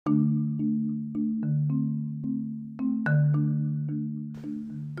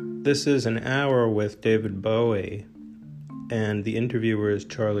This is an hour with David Bowie, and the interviewer is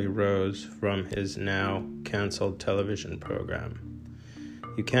Charlie Rose from his now cancelled television program.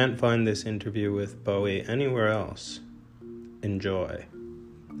 You can't find this interview with Bowie anywhere else. Enjoy.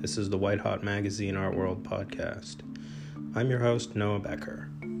 This is the White Hot Magazine Art World podcast. I'm your host, Noah Becker.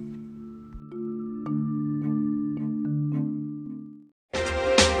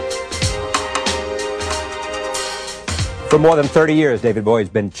 For more than 30 years, David Bowie has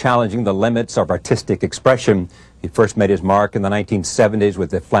been challenging the limits of artistic expression. He first made his mark in the 1970s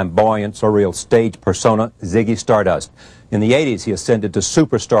with the flamboyant, surreal stage persona Ziggy Stardust. In the 80s, he ascended to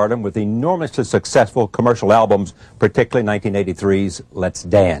superstardom with enormously successful commercial albums, particularly 1983's Let's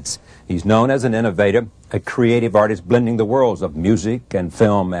Dance. He's known as an innovator, a creative artist blending the worlds of music and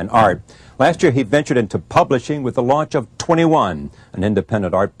film and art. Last year, he ventured into publishing with the launch of 21, an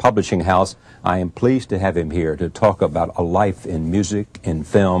independent art publishing house. I am pleased to have him here to talk about a life in music, in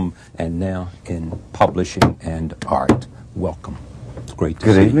film, and now in publishing and art. Welcome. It's great to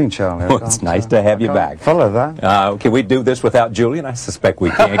see you. Good evening, Charlie. Well, it's nice to have you back. Follow that. Can we do this without Julian? I suspect we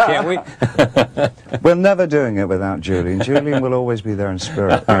can, can't we? We're never doing it without Julian. Julian will always be there in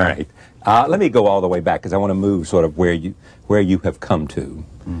spirit. All right. Let me go all the way back, because I want to move sort of where you have come to,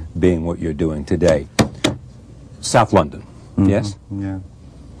 being what you're doing today. South London, yes? Yeah.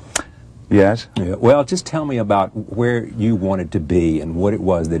 Yes. Yeah. Well, just tell me about where you wanted to be and what it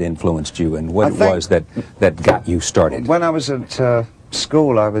was that influenced you and what it was that got you started. When I was at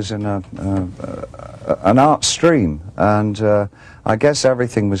school, I was in an art stream, and I guess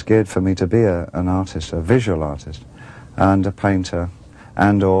everything was geared for me to be an artist, a visual artist, and a painter,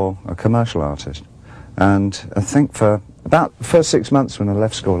 and or a commercial artist. And I think for about the first 6 months when I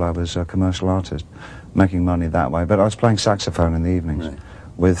left school, I was a commercial artist, making money that way, but I was playing saxophone in the evenings. Right.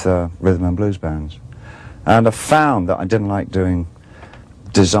 With rhythm and blues bands. And I found that I didn't like doing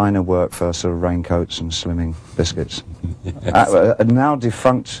designer work for sort of raincoats and Slimming biscuits. Yes. A now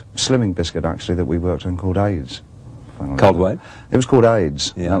defunct Slimming biscuit, actually, that we worked on called AIDS. Called what? It was called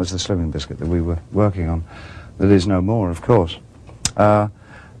AIDS. Yeah. That was the Slimming biscuit that we were working on. That is no more, of course.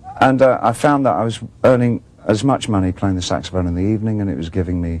 And I found that I was earning as much money playing the saxophone in the evening, and it was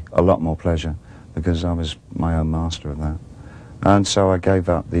giving me a lot more pleasure because I was my own master of that. And so I gave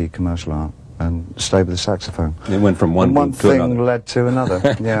up the commercial art and stayed with the saxophone. It went from one thing to another. led to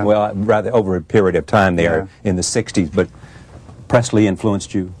another. Yeah. Well, rather over a period of time there in the 60s. But Presley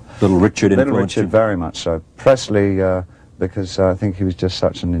influenced you? Little Richard influenced you? Little Richard, very much so. Presley, because I think he was just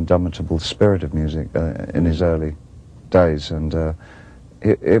such an indomitable spirit of music in his early days. And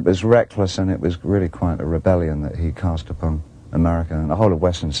it was reckless, and it was really quite a rebellion that he cast upon America and the whole of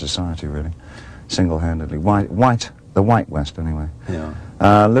Western society, really, single-handedly. The White West, anyway.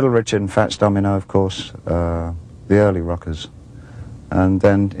 Yeah. Little Richard and Fats Domino, of course, the early rockers, and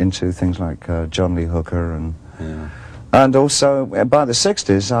then into things like John Lee Hooker, and also by the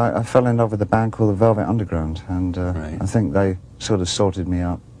 60s, I fell in love with a band called the Velvet Underground, and I think they sort of sorted me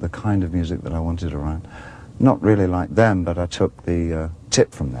out the kind of music that I wanted to write. Not really like them, but I took the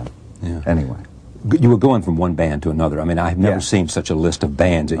tip from them. Yeah. Anyway. You were going from one band to another. I mean, I've never seen such a list of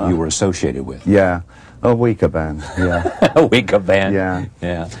bands that you were associated with. Yeah. A weaker band, yeah. A weaker band? Yeah.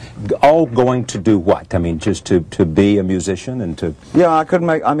 Yeah. All going to do what? I mean, just to be a musician and to... Yeah, I couldn't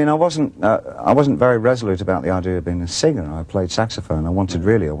make... I mean, I wasn't very resolute about the idea of being a singer. I played saxophone. I wanted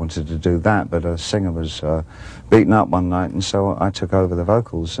to do that, but a singer was beaten up one night, and so I took over the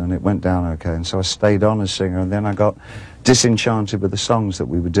vocals, and it went down okay, and so I stayed on as singer, and then I got disenchanted with the songs that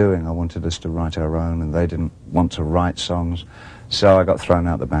we were doing. I wanted us to write our own, and they didn't want to write songs. So I got thrown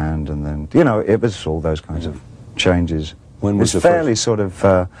out the band, and then, you know, it was all those kinds of changes. When was it was fairly sort of,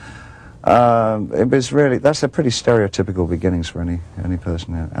 it was really, that's a pretty stereotypical beginnings for any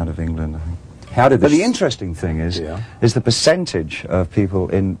person out of England, I think. How did But the interesting thing is the percentage of people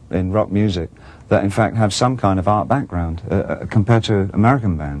in rock music that in fact have some kind of art background compared to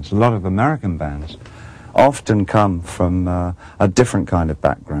American bands. A lot of American bands often come from a different kind of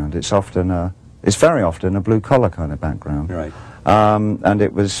background. It's very often a blue-collar kind of background. Right. And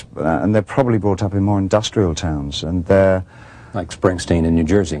they're probably brought up in more industrial towns, and they're... Like Springsteen in New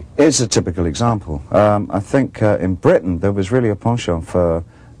Jersey. It's a typical example. I think in Britain there was really a penchant for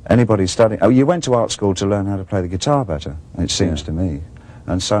anybody studying... Oh, you went to art school to learn how to play the guitar better, it seems to me.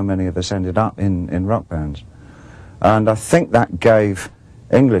 And so many of us ended up in rock bands. And I think that gave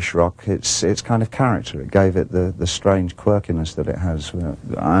English rock its kind of character. It gave it the strange quirkiness that it has.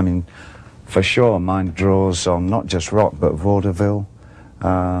 I mean... For sure, mine draws on not just rock, but vaudeville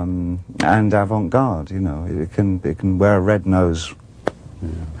and avant-garde. You know, it can wear a red nose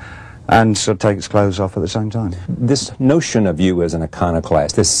and sort of take its clothes off at the same time. This notion of you as an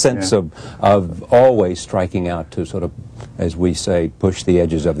iconoclast, this sense of always striking out to sort of, as we say, push the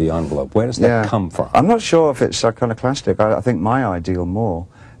edges of the envelope, where does that come from? I'm not sure if it's iconoclastic. I think my ideal more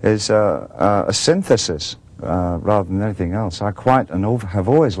is a synthesis rather than anything else. I quite and have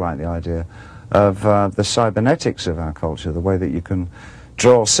always liked the idea of the cybernetics of our culture, the way that you can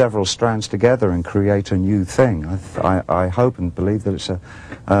draw several strands together and create a new thing. I hope and believe that it's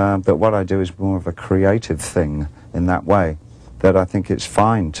that what I do is more of a creative thing in that way, that I think it's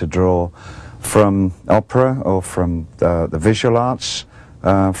fine to draw from opera or from the visual arts,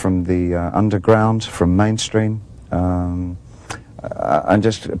 from the underground, from mainstream, and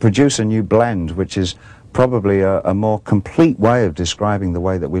just produce a new blend, which is probably a more complete way of describing the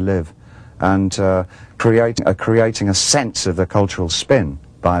way that we live, and creating a sense of the cultural spin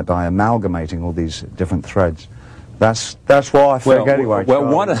by amalgamating all these different threads. That's what I think anyway. Well,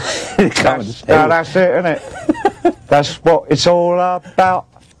 one of that's it, isn't it? That's what it's all about.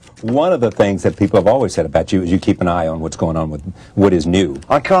 One of the things that people have always said about you is you keep an eye on what's going on with what is new.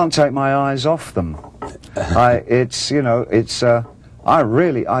 I can't take my eyes off them. I've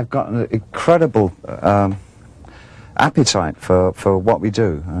got an incredible appetite for what we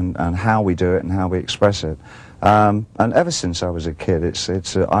do and how we do it and how we express it. And ever since I was a kid,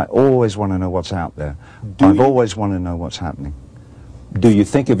 I always want to know what's out there. I've always wanted to know what's happening. Do you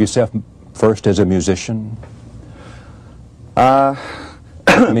think of yourself first as a musician? I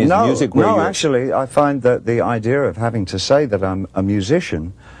mean, no, actually, I find that the idea of having to say that I'm a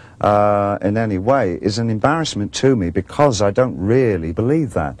musician in any way is an embarrassment to me, because I don't really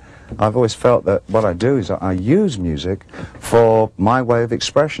believe that. I've always felt that what I do is I use music for my way of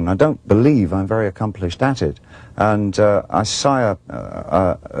expression. I don't believe I'm very accomplished at it. And I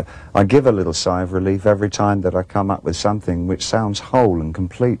give a little sigh of relief every time that I come up with something which sounds whole and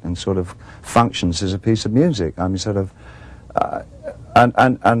complete and sort of functions as a piece of music. I mean, sort of...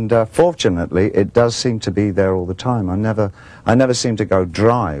 fortunately, it does seem to be there all the time. I never seem to go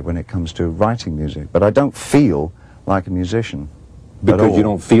dry when it comes to writing music, but I don't feel like a musician. Because you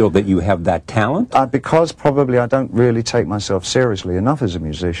don't feel that you have that talent? Because probably I don't really take myself seriously enough as a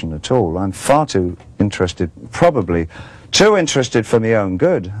musician at all. I'm far too interested, probably too interested for my own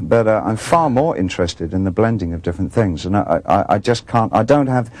good, but I'm far more interested in the blending of different things. And I just can't, I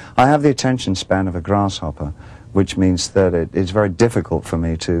have the attention span of a grasshopper, which means that it's very difficult for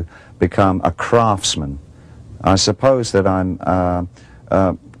me to become a craftsman. I suppose that I'm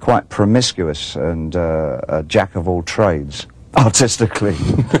quite promiscuous and a jack of all trades, artistically,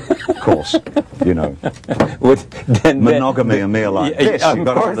 of course, you know. Monogamy and me are like this. You've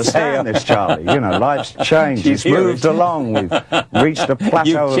got to understand this, Charlie. You know, life's changed. It's moved along. We've reached a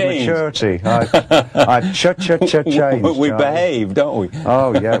plateau of maturity. I've changed. We behave, don't we?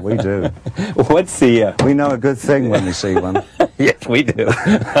 Oh, yeah, we do. What's the... We know a good thing when we see one. Yes, we do.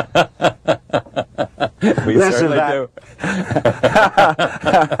 We certainly do.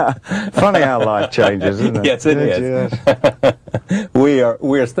 Funny how life changes, isn't it? Yes, it is. Yes.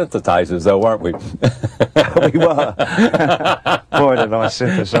 We're synthesizers, though, aren't we? We were. Boy, did I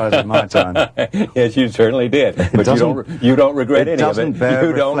synthesize in my time. Yes, you certainly did. But you don't regret any of it.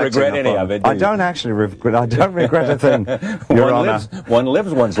 You don't regret any of it. I don't actually regret. I don't regret a thing. One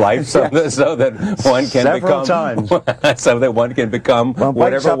lives one's life so that one can several times. So that one can become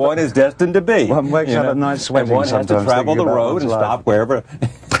whatever one is destined to be. One wakes up at night sweating. And one has to travel the road and stop wherever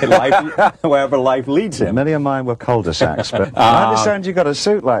life leads him. Many of mine were cul-de-sacs, but I understand you got a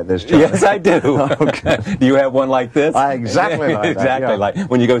suit like this, John. Yes, I do. Okay. Do you have one like this? Exactly like that. Exactly like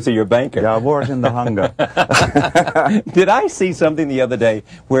when you go see your banker. Yeah, I wore it in the hunger. Did I see something the other day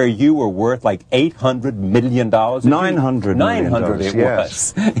where you were worth like $800 million? $900 million. 900 it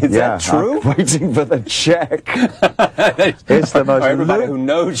yes. was. Is that true? I'm waiting for the check. It's the most... Everybody who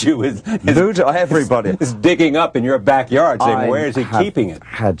knows you is everybody is digging up in your backyard saying, where is he keeping it?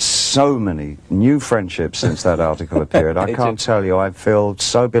 Had so many new friendships since that article appeared. I can't tell you. I feel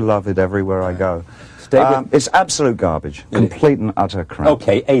so beloved everywhere I go. It's absolute garbage. Complete and utter crap.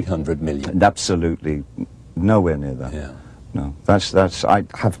 Okay, 800 million. Absolutely nowhere near that. Yeah. No, that's. I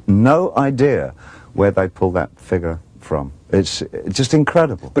have no idea where they pull that figure from. It's just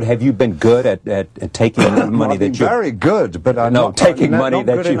incredible. But have you been good at taking money that you... Very good, but I'm not taking money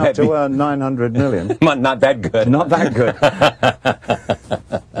that you have to earn 900 million. Not that good. Not that good.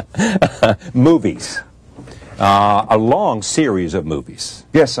 Movies. A long series of movies.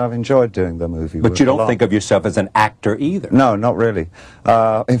 Yes, I've enjoyed doing the movie. But you don't think of yourself as an actor either? No, not really.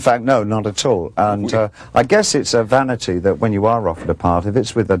 In fact, no, not at all. And I guess it's a vanity that when you are offered a part, if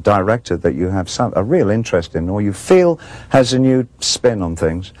it's with a director that you have a real interest in, or you feel has a new spin on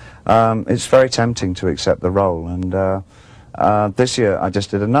things, it's very tempting to accept the role. And this year I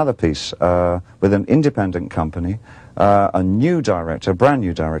just did another piece with an independent company, a new director, a brand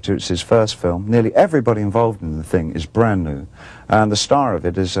new director. It's his first film. Nearly everybody involved in the thing is brand new. And the star of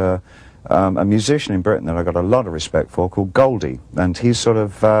it is a musician in Britain that I got a lot of respect for called Goldie. And he's sort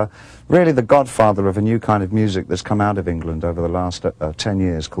of really the godfather of a new kind of music that's come out of England over the last 10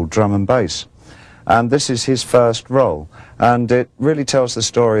 years called drum and bass. And this is his first role. And it really tells the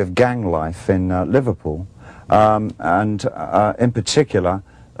story of gang life in Liverpool. In particular,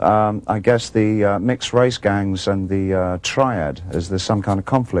 I guess the mixed race gangs and the triad, as there's some kind of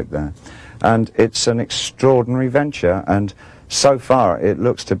conflict there. And it's an extraordinary venture, and so far it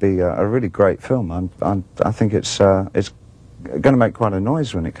looks to be a really great film. I think it's going to make quite a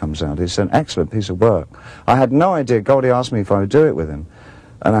noise when it comes out. It's an excellent piece of work. I had no idea. Goldie asked me if I would do it with him,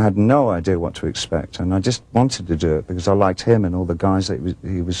 and I had no idea what to expect, and I just wanted to do it because I liked him and all the guys that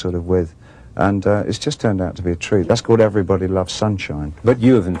he was sort of with. And it's just turned out to be a treat. That's called Everybody Loves Sunshine. But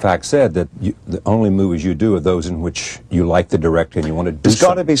you have in fact said that the only movies you do are those in which you like the director and you want to do There's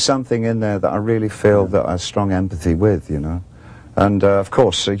something. got to be something in there that I really feel that I have strong empathy with, you know. And of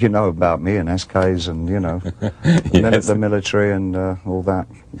course, you know about me and SKs and, you know, Yes. the military and all that.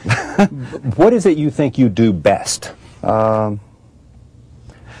 What is it you think you do best? You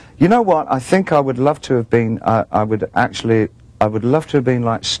know what? I think I would love to have been, I would love to have been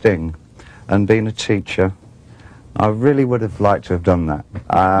like Sting and been a teacher. I really would have liked to have done that.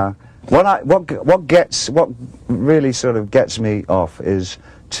 What really sort of gets me off is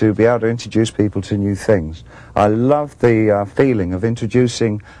to be able to introduce people to new things. I love the feeling of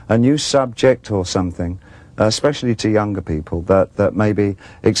introducing a new subject or something, especially to younger people, that maybe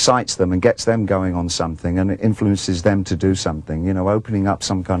excites them and gets them going on something and it influences them to do something, you know, opening up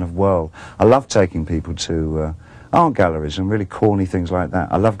some kind of world. I love taking people to art galleries and really corny things like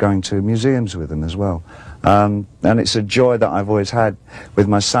that. I love going to museums with them as well. And it's a joy that I've always had with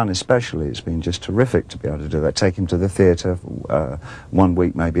my son especially. It's been just terrific to be able to do that. Take him to the theatre 1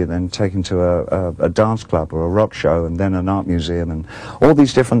 week maybe, then take him to a dance club or a rock show and then an art museum and all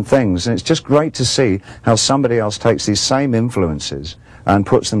these different things. And it's just great to see how somebody else takes these same influences and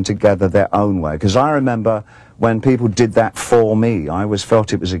puts them together their own way. Because I remember when people did that for me, I always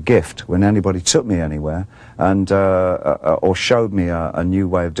felt it was a gift when anybody took me anywhere and or showed me a new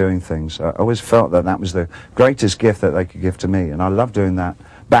way of doing things. I always felt that that was the greatest gift that they could give to me, and I love doing that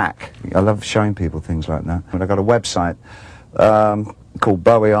back. I love showing people things like that. And I've got a website called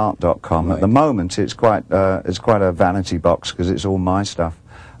bowieart.com. Right. At the moment, it's quite a vanity box because it's all my stuff.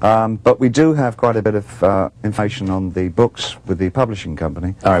 But we do have quite a bit of information on the books with the publishing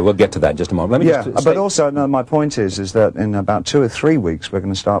company. All right, we'll get to that in just a moment. Let me Yeah, just but also, no, my point is that in about 2 or 3 weeks we're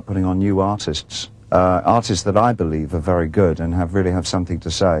going to start putting on new artists. Artists that I believe are very good and really have something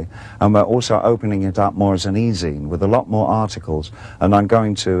to say. And we're also opening it up more as an e-zine with a lot more articles. And I'm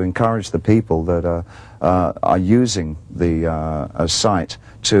going to encourage the people that are using the site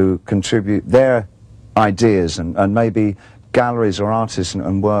to contribute their ideas and maybe galleries or artists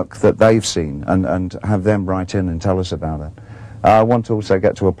and work that they've seen and have them write in and tell us about it. I want to also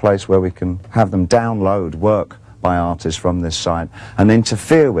get to a place where we can have them download work by artists from this site and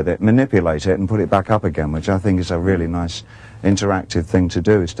interfere with it, manipulate it and put it back up again, which I think is a really nice interactive thing to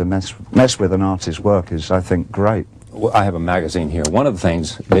do. Is to mess with an artist's work is, I think, great. Well, I have a magazine here. One of the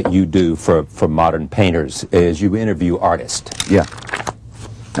things that you do for modern painters is you interview artists. Yeah.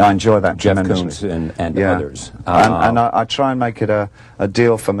 I enjoy that Jeff tremendously. Koons and Yeah. others. And I try and make it a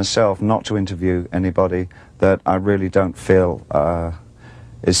deal for myself not to interview anybody that I really don't feel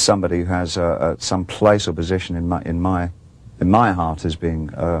is somebody who has some place or position in my heart as being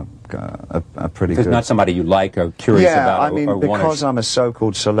a pretty If it's good. not somebody you like or curious Yeah, about I mean, or want because to... I'm a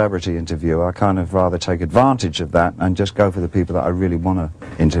so-called celebrity interviewer, I kind of rather take advantage of that and just go for the people that I really want to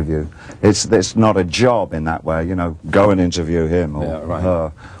interview. It's not a job in that way, you know, go and interview him or Yeah, right.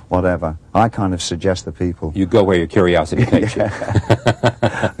 her, whatever. I kind of suggest the people. You go where your curiosity takes you.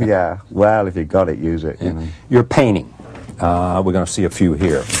 Yeah, well, if you got it, use it, you know. You're painting. We're going to see a few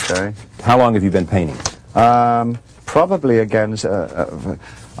here. Okay. How long have you been painting? Probably again,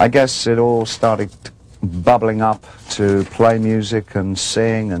 I guess it all started bubbling up to play music and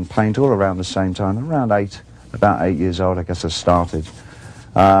sing and paint all around the same time. About 8 years old, I guess I started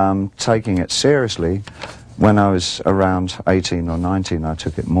taking it seriously when I was around 18 or 19, I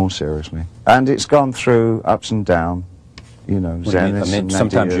took it more seriously. And it's gone through ups and downs, you know, zeniths and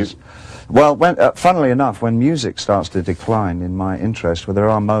sometimes well, funnily enough, when music starts to decline in my interest, well, there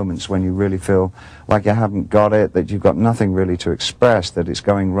are moments when you really feel like you haven't got it, that you've got nothing really to express, that it's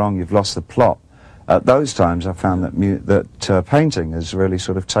going wrong, you've lost the plot. At those times, I found that painting has really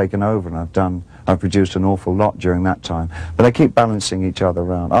sort of taken over, and I've produced an awful lot during that time. But they keep balancing each other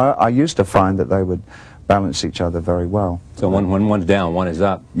around. I used to find that they would balance each other very well. So when one's down, one is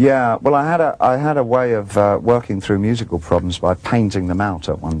up. Yeah, well, I had a way of working through musical problems by painting them out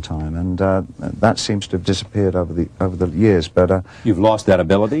at one time, and that seems to have disappeared over the years. But you've lost that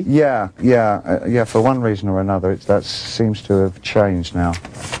ability? Yeah. For one reason or another, that seems to have changed now.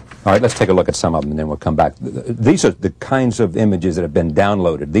 All right, let's take a look at some of them, and then we'll come back. These are the kinds of images that have been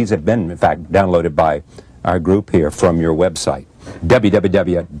downloaded. These have been, in fact, downloaded by our group here from your website,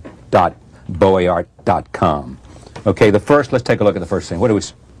 www.bowieart.com. Okay, let's take a look at the first thing.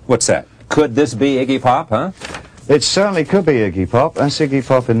 What's that? Could this be Iggy Pop, huh? It certainly could be Iggy Pop. That's Iggy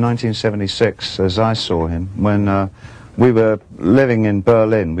Pop in 1976, as I saw him, when we were living in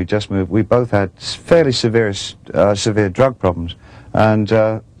Berlin. We just moved. We both had fairly severe drug problems. And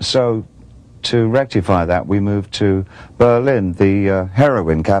so, to rectify that, we moved to Berlin, the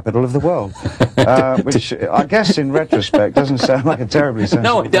heroin capital of the world, which I guess, in retrospect, doesn't sound like a terribly sensible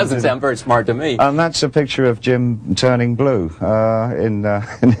No, it doesn't sound very smart to me. And that's a picture of Jim turning blue in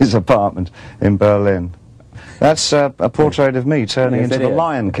his apartment in Berlin. That's a portrait of me turning into the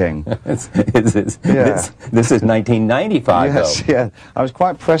Lion King. This is 1995, yes, though. Yeah. I was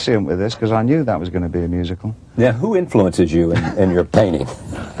quite prescient with this because I knew that was going to be a musical. Now, who influences you in your painting?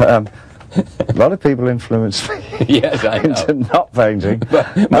 A lot of people influence me yes, I know. into not painting.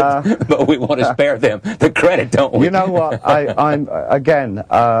 But we want to spare them the credit, don't we? You know what?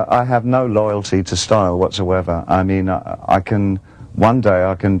 I have no loyalty to style whatsoever. I mean, one day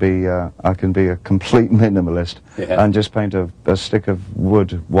I can be a complete minimalist and just paint a stick of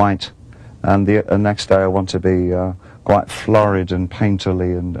wood white, and the next day I want to be quite florid and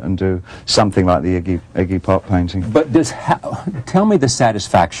painterly and do something like the Iggy Pop painting. But tell me the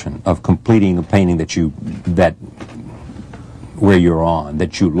satisfaction of completing a painting where you're on,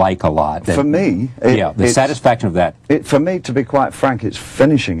 that you like a lot. For me, the satisfaction of that. For me, to be quite frank, it's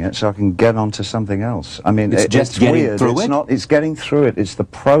finishing it so I can get on to something else. I mean, it's getting weird. Through it's it? Not, it's getting through it. It's the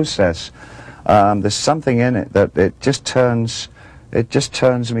process. There's something in it that it just turns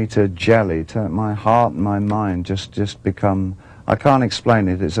me to jelly. My heart and my mind just become. I can't explain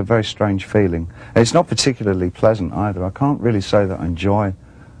it. It's a very strange feeling. It's not particularly pleasant either. I can't really say that I enjoy.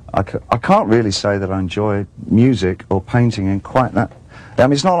 I can't really say that I enjoy music or painting in quite that. I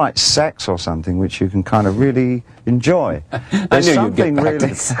mean, it's not like sex or something which you can kind of really enjoy. There's something really.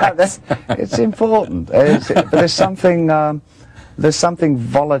 It's important. But there's something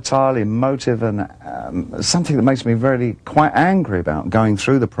volatile, emotive, and something that makes me really quite angry about going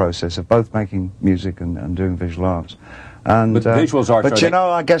through the process of both making music and doing visual arts. And, but visuals are. But you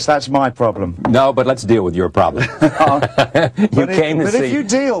know, I guess that's my problem. No, but let's deal with your problem. But if you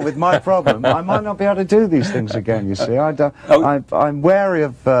deal with my problem, I might not be able to do these things again. You see, I'm wary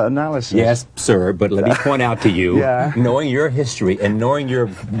of analysis. Yes, sir. But let me point out to you, knowing your history and knowing your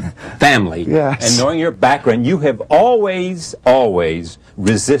family and knowing your background, you have always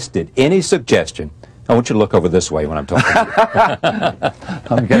resisted any suggestion. I want you to look over this way when I'm talking to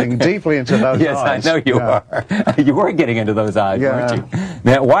you. I'm getting deeply into those eyes. Yes, I know you are. You were getting into those eyes, weren't you?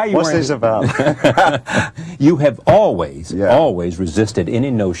 Now, why are you? What's this about? You have always resisted any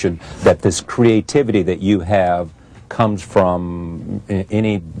notion that this creativity that you have comes from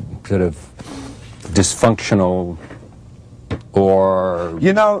any sort of dysfunctional or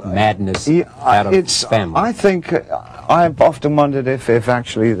madness out of family. I think I've often wondered if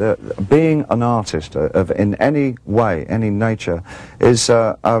actually being an artist in any way, any nature, is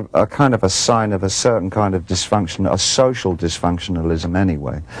a kind of a sign of a certain kind of dysfunction, a social dysfunctionalism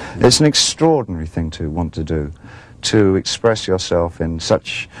anyway. It's an extraordinary thing to want to do, to express yourself in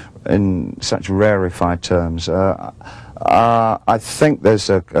such rarefied terms. I think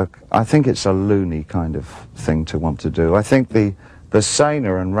I think it's a loony kind of thing to want to do. I think the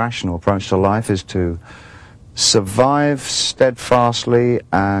saner and rational approach to life is to survive steadfastly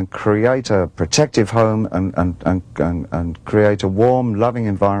and create a protective home and create a warm, loving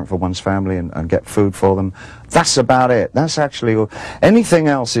environment for one's family and get food for them. That's about it. That's actually all. Anything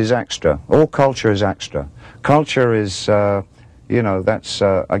else is extra. All culture is extra. Culture is, that's,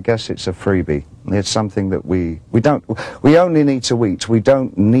 I guess it's a freebie. It's something that we only need to eat. We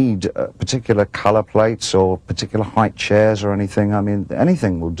don't need particular colour plates or particular height chairs or anything. I mean,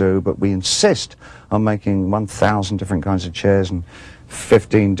 anything will do, but we insist on making 1,000 different kinds of chairs and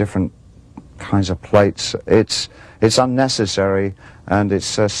 15 different kinds of plates. It's unnecessary, and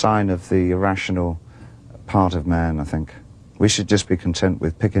it's a sign of the irrational part of man, I think. We should just be content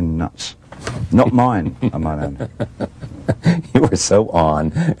with picking nuts. Not mine, I might add. You were so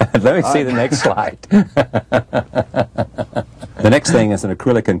on. Let me see the next slide. The next thing is an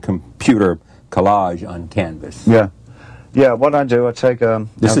acrylic and computer collage on canvas. Yeah. Yeah, what I do, I take...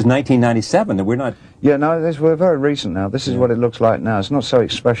 This is 1997, and we're not... Yeah, no, we're very recent now. This is what it looks like now. It's not so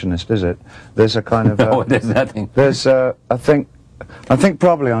expressionist, is it? There's a kind of... No, there's nothing. There's, I think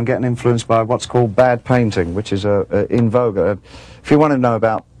probably I'm getting influenced by what's called bad painting, which is in vogue. If you want to know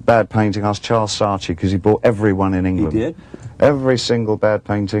about bad painting, ask Charles Saatchi, because he bought everyone in England. He did? Every single bad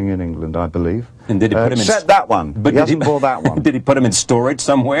painting in England, I believe. And did he put him in... Except that one. But he hasn't bought that one. Did he put him in storage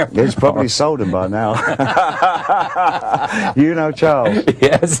somewhere? He's probably sold them by now. You know Charles.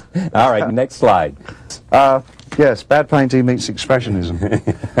 Yes. All right, next slide. Yes, bad painting meets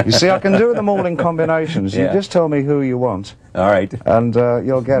expressionism. You see, I can do them all in combinations. Yeah. You just tell me who you want. All right. And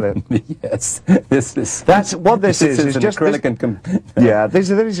you'll get it. Yes. That's what this is. Is just acrylic yeah, these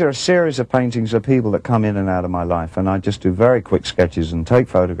are a series of paintings of people that come in and out of my life, and I just do very quick sketches and take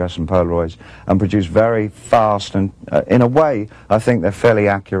photographs and Polaroids and produce very fast and, in a way, I think they're fairly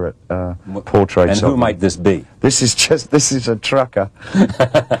accurate portraits. And who might this be? This is a trucker.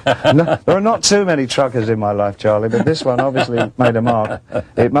 No, there are not too many truckers in my life, Charlie, but this one obviously made a mark.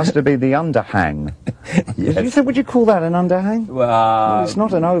 It must have been the underhang. Yes. Would you call that an underhang? Well, it's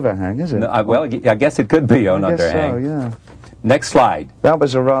not an overhang, is it? No, well, I guess it could be an underhang. So, yeah. Next slide. That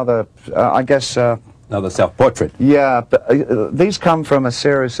was a rather, I guess... Another self-portrait. Yeah, but these come from a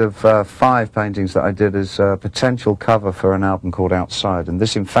series of 5 paintings that I did as a potential cover for an album called Outside, and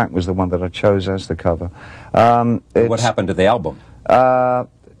this, in fact, was the one that I chose as the cover. What happened to the album?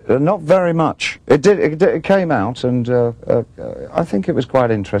 Not very much. It came out, and I think it was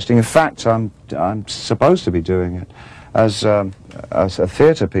quite interesting. In fact, I'm supposed to be doing it as a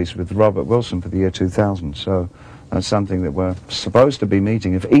theatre piece with Robert Wilson for the year 2000. So that's something that we're supposed to be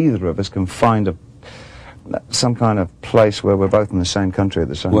meeting. If either of us can find some kind of place where we're both in the same country at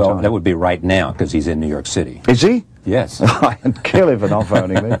the same time. Well, that would be right now, because he's in New York City. Is he? Yes. I'd kill him for not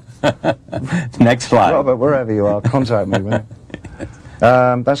phoning me. Next slide. Robert, wherever you are, contact me, will you?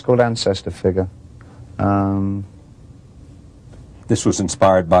 That's called Ancestor Figure. This was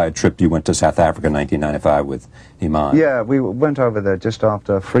inspired by a trip you went to South Africa in 1995 with Iman. Yeah, we went over there just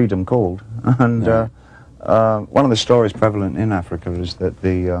after Freedom called, and one of the stories prevalent in Africa is that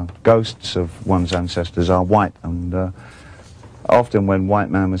the ghosts of one's ancestors are white, and often when white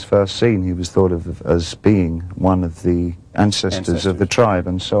man was first seen, he was thought of as being one of the ancestors of the tribe,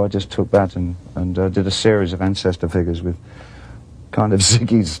 and so I just took that and did a series of ancestor figures with kind of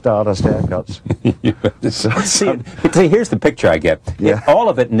Ziggy Stardust haircuts. See, here's the picture I get. Yeah. All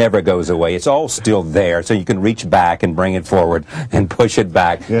of it never goes away. It's all still there, so you can reach back and bring it forward and push it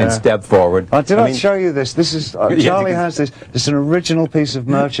back and step forward. Did I show you this? This is Charlie has this. It's an original piece of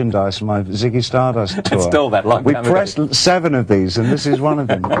merchandise from my Ziggy Stardust tour. I stole that long time ago. We pressed 7 of these, and this is one of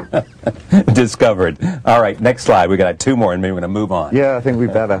them. Discovered. All right, next slide. We got 2 more, and maybe we're going to move on. Yeah, I think we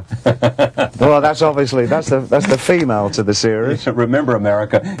better. Well, that's obviously that's the female to the series. Remember,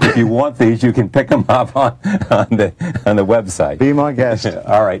 America, if you want these, you can pick them up on the website. Be my guest.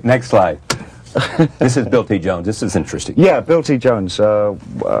 All right, next slide. This is Bill T. Jones. This is interesting. Yeah, Bill T. Jones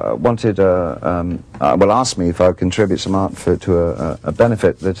wanted, asked me if I would contribute some art to a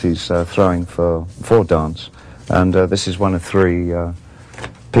benefit that he's throwing for dance, and this is one of 3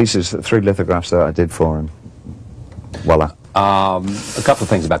 pieces, 3 lithographs that I did for him. Voila. A couple of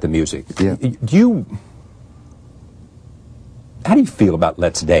things about the music. Yeah. How do you feel about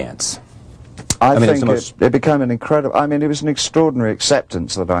Let's Dance? I think it became an incredible... I mean, it was an extraordinary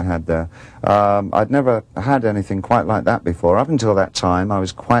acceptance that I had there. I'd never had anything quite like that before. Up until that time, I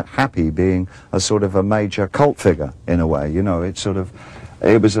was quite happy being a sort of a major cult figure, in a way. You know, it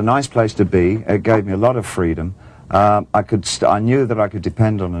was a nice place to be. It gave me a lot of freedom. I knew that I could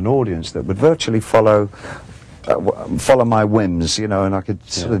depend on an audience that would virtually follow my whims, you know, and I could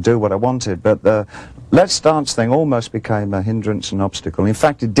sort of do what I wanted. But the Let's Dance thing almost became a hindrance and obstacle. In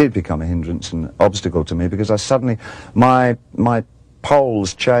fact, it did become a hindrance and obstacle to me, because I suddenly, my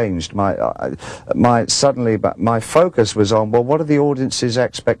poles changed. Suddenly, my focus was on, well, what are the audience's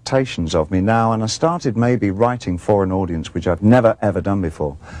expectations of me now? And I started maybe writing for an audience, which I've never ever done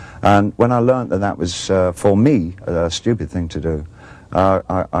before. And when I learned that that was for me a stupid thing to do,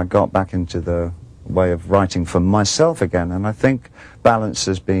 I got back into the way of writing for myself again, and I think balance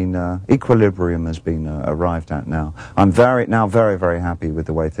has been, equilibrium has been arrived at now. I'm very, very happy with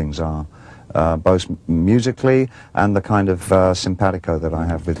the way things are, both musically and the kind of simpatico that I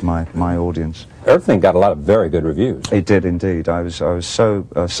have with my audience. Everything got a lot of very good reviews. It did indeed. I was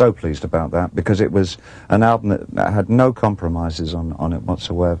so pleased about that, because it was an album that had no compromises on it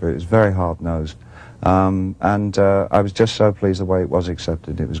whatsoever. It was very hard-nosed. I was just so pleased the way it was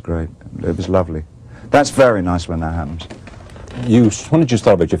accepted. It was great. It was lovely. That's very nice when that happens. When did you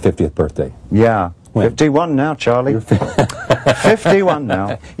celebrate your 50th birthday? Yeah. When? 51 now, Charlie. 51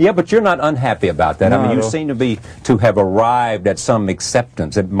 now. Yeah, but you're not unhappy about that. No, I mean, you seem to have arrived at some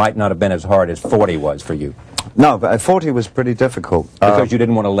acceptance. It might not have been as hard as 40 was for you. No, but 40 was pretty difficult. Because you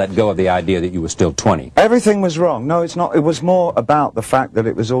didn't want to let go of the idea that you were still 20. Everything was wrong. No, it's not. It was more about the fact that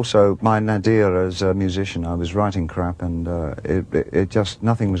it was also my nadir as a musician. I was writing crap, and it just,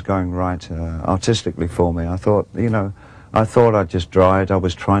 nothing was going right artistically for me. I thought, I thought I'd just tried. I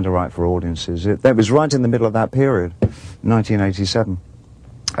was trying to write for audiences. That was right in the middle of that period, 1987.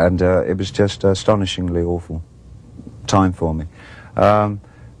 And it was just astonishingly awful time for me.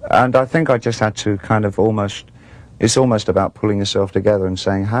 And I think I just had to kind of it's almost about pulling yourself together and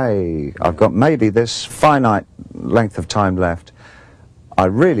saying, hey, I've got maybe this finite length of time left. I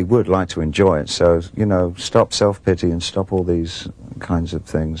really would like to enjoy it. So, stop self-pity and stop all these kinds of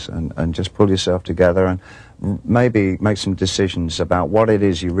things, and just pull yourself together and maybe make some decisions about what it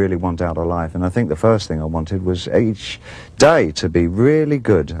is you really want out of life. And I think the first thing I wanted was each day to be really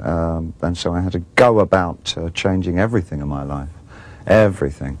good. And so I had to go about changing everything in my life.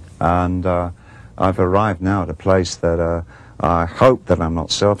 Everything. And I've arrived now at a place that I hope that I'm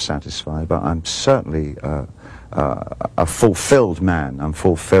not self-satisfied, but I'm certainly a fulfilled man. I'm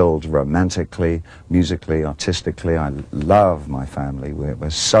fulfilled romantically, musically, artistically. I love my family.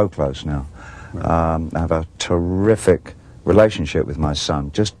 We're so close now. I have a terrific relationship with my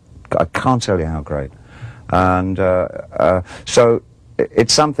son. I can't tell you how great. And so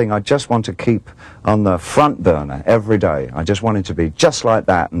it's something I just want to keep on the front burner every day. I just want it to be just like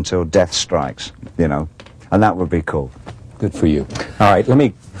that until death strikes, and that would be cool. Good for you. All right, let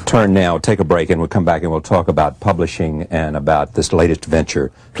me turn now, take a break, and we'll come back and we'll talk about publishing and about this latest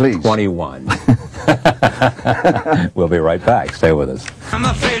venture, Please. 21. We'll be right back. Stay with us. I'm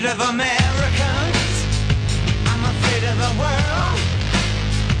afraid of Americans. I'm afraid of the world.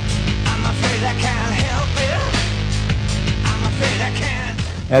 I'm afraid I can't help it. I'm afraid I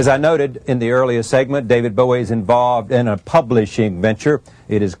can't. As I noted in the earlier segment, David Bowie is involved in a publishing venture.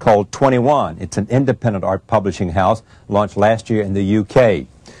 It is called 21. It's an independent art publishing house launched last year in the UK.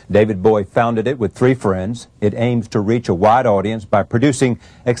 David Bowie founded it with 3 friends. It aims to reach a wide audience by producing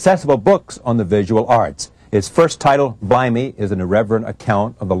accessible books on the visual arts. Its first title, Blimey, is an irreverent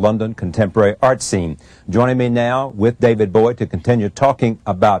account of the London contemporary art scene. Joining me now with David Bowie to continue talking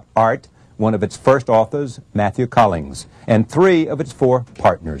about art, one of its first authors, Matthew Collings, and 3 of its 4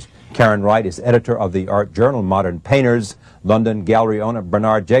 partners. Karen Wright is editor of the art journal Modern Painters. London gallery owner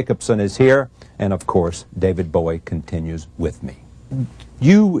Bernard Jacobson is here. And, of course, David Bowie continues with me.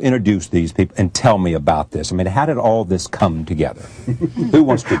 You introduce these people and tell me about this. I mean, how did all this come together? Who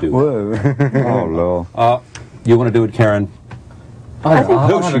wants to do it? Whoa. Oh, Lord. You want to do it, Karen? I'll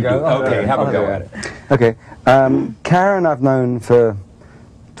have a go. Okay, have a go at it. Okay. Karen I've known for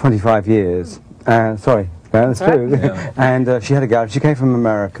 25 years. Sorry, that's true. Yeah. And she had a gallery. She came from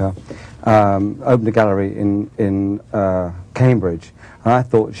America, opened a gallery in Cambridge. And I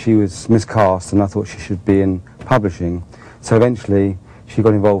thought she was miscast, and I thought she should be in publishing. So eventually she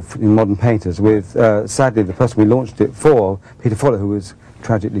got involved in Modern Painters with, sadly, the person we launched it for, Peter Fuller, who was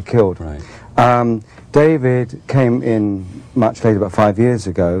tragically killed. Right. David came in much later, about 5 years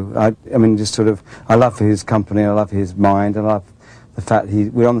ago. I mean, just sort of, I love his company, I love his mind, I love the fact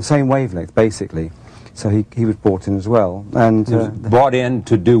we're on the same wavelength, basically. So he was brought in as well. And He was brought in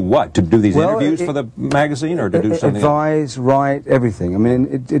to do what? To do these interviews for the magazine, or to do something advise, write, everything. I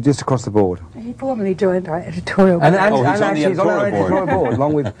mean, it just across the board. He formally joined our editorial board. And he's on the actually he's on our editorial board,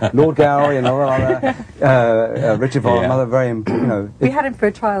 along with Lord Gowrie and other Richard Vaughan, another very, we had him for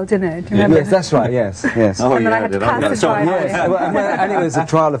a trial dinner, do you remember? Yes, that's right, yes. Oh, And then I yeah, had to did I? pass the trial. And it was a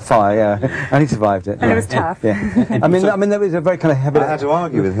trial of fire, yeah, and he survived it. And it was tough. Yeah. I mean, there was a very kind of heavy... I had to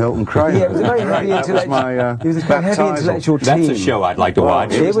argue with Hilton Craig. Yeah, it was a very heavy intellectual... It was a very heavy intellectual team. That's a show I'd like to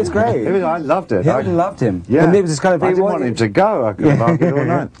watch. It was great. I loved it. Hilton loved him. Yeah. And it was this kind of... I didn't want him to go. I could have argued all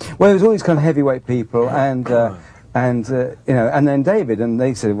night. Well, there was all these kind of heavyweight people, and then David, and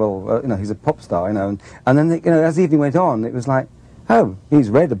they said, well, he's a pop star, and then as the evening went on, it was like, oh, he's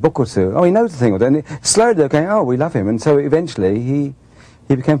read a book or two. Oh, he knows the thing. And slowly they're going, oh, we love him. And so eventually he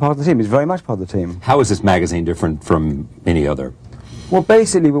became part of the team. He's very much part of the team. How is this magazine different from any other? Well,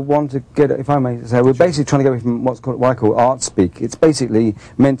 basically, we want to get, if I may say, we're basically trying to get away from what I call art speak. It's basically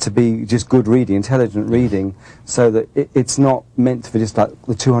meant to be just good reading, intelligent reading, so that it's not meant for just like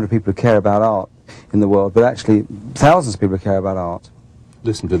the 200 people who care about art in the world, but actually thousands of people who care about art.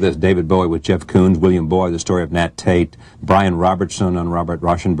 Listen to this. David Bowie with Jeff Koons, William Boyd, the story of Nat Tate, Brian Robertson on Robert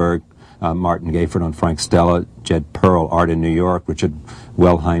Rauschenberg, Martin Gayford on Frank Stella, Jed Pearl, Art in New York, Richard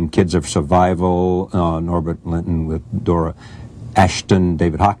Wellheim, Kids of Survival, Norbert Linton with Dora Ashton,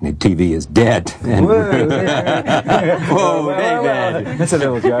 David Hockney, TV is dead. And Whoa, David. That's a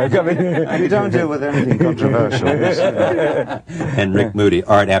little joke. I mean, You don't deal with anything controversial. And Rick Moody,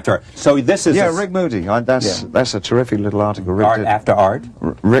 Art After Art. So this is... Yeah, Rick Moody. That's a terrific little article. Rick Art did. After Art?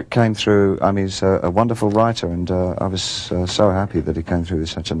 Rick came through, I mean, he's a wonderful writer, and I was so happy that he came through with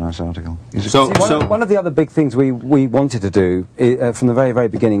such a nice article. One of the other big things we wanted to do from the very, very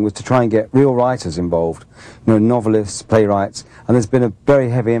beginning was to try and get real writers involved, you know, novelists, playwrights, and there's been a very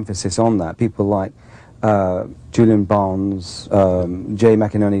heavy emphasis on that. People like Julian Barnes, Jay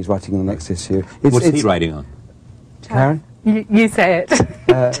McInerney's writing in the next issue. What's he writing on? Karen? You say it.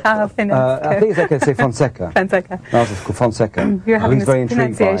 I think it's okay to say Fonseca. Fonseca. The artist's called Fonseca. You're having he's this very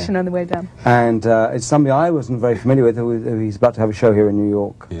intrigued by. pronunciation on the way down. And it's somebody I wasn't very familiar with. He's about to have a show here in New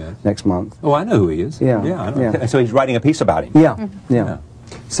York next month. Oh, I know who he is. Yeah. I know. Yeah. So he's writing a piece about him. Yeah.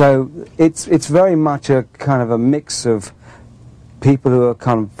 So it's very much a kind of a mix of people who are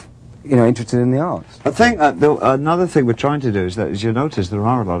kind of, you know, interested in the arts. I think another thing we're trying to do is that, as you notice, there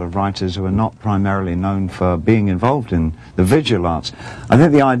are a lot of writers who are not primarily known for being involved in the visual arts. I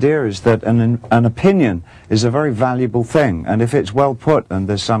think the idea is that an opinion is a very valuable thing, and if it's well put and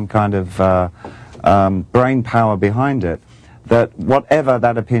there's some kind of brain power behind it, that whatever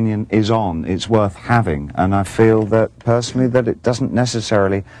that opinion is on, it's worth having. And I feel that, personally, that it doesn't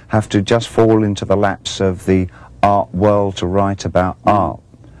necessarily have to just fall into the laps of the art world to write about art,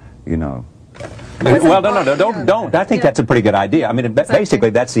 you know. Well, no, don't. I think that's a pretty good idea. I mean,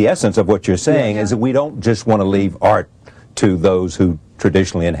 basically, that's the essence of what you're saying, is that we don't just want to leave art to those who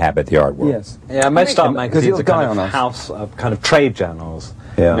traditionally inhabit the art world. Yes. Yeah, most art magazines are kind of house kind of trade journals.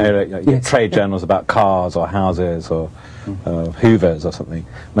 Yeah. You know, like trade journals about cars or houses or Hoovers or something.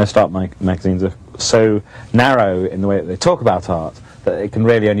 Most art magazines are so narrow in the way that they talk about art that it can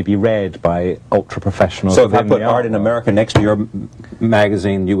really only be read by ultra-professionals. So if I put Art in America next to your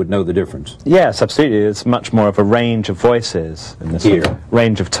magazine, you would know the difference? Yes, absolutely. There's much more of a range of voices in this Here.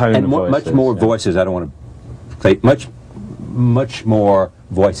 Range of tone and of voices. much more voices, I don't want to say, much more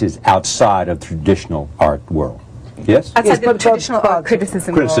voices outside of traditional art world. Yes? Outside the traditional art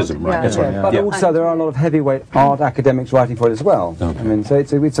criticism world. Right, that's right. But also there are a lot of heavyweight art academics writing for it as well. Okay. I mean, so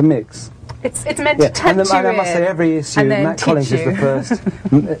it's a mix. It's meant to tempt and you I must say, every issue, Matt Collins is the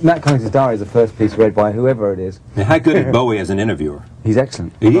first. Matt Collins' diary is the first piece read by whoever it is. Now, how good is Bowie as an interviewer? He's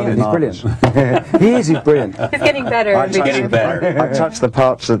excellent. He is. He's brilliant. He's brilliant. He's getting better. He's getting better. I touch the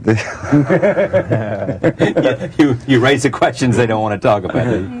parts of the... you raise the questions they don't want to talk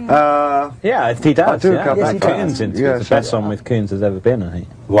about. Yeah, he does. I do yeah. cut Yes, back he parts. Koons into Yes, the best one with Koons has ever been, I think.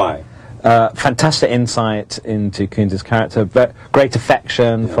 Why? Fantastic insight into Koons' character, great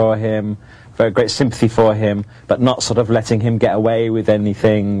affection for him, very great sympathy for him, but not sort of letting him get away with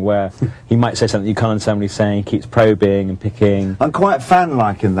anything where he might say something you can't understand what he's saying, keeps probing and picking. I'm quite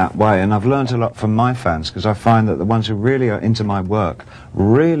fan-like in that way, and I've learned a lot from my fans, because I find that the ones who really are into my work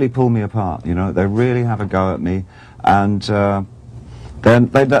really pull me apart, you know, they really have a go at me, and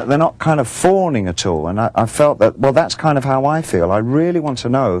they're not kind of fawning at all, and I felt that, well, that's kind of how I feel. I really want to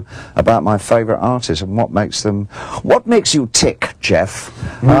know about my favourite artists and what makes you tick, Jeff?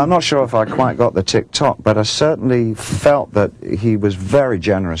 I'm not sure if I quite got the tick-tock, but I certainly felt that he was very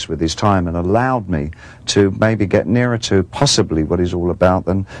generous with his time and allowed me to maybe get nearer to possibly what he's all about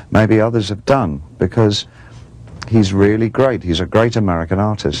than maybe others have done, because he's really great. He's a great American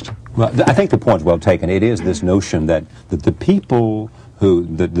artist. Well, I think the point's well taken. It is this notion that the people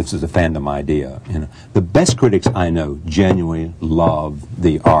this is a fandom idea, you know, the best critics I know genuinely love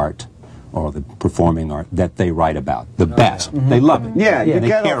the art or the performing art that they write about. The best. They love it. Yeah, you they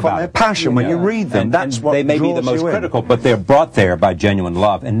get care off about on their it. passion when you read them. That's what they may be the draws most you in. critical, but they're brought there by genuine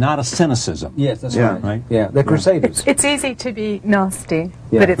love and not a cynicism. Yes, that's Yeah. Right? Yeah, they're crusaders. It's easy to be nasty,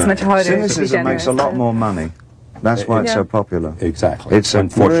 Yeah. but it's much harder to be Cynicism generous. makes a lot more money. That's why it's so popular. Exactly. It's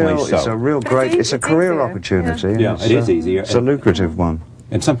unfortunately It's a real great. It's a It's career easier. opportunity. Yeah, and it is easier. It's a lucrative one.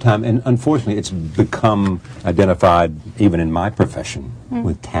 And unfortunately, it's become identified, even in my profession,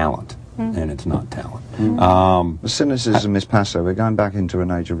 with talent. and it's not talent. The cynicism is passe. We're going back into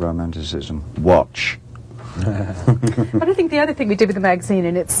an age of romanticism. Watch. But I think the other thing we did with the magazine,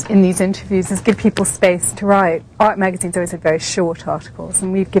 and it's in these interviews, is give people space to write. Art magazines always had very short articles,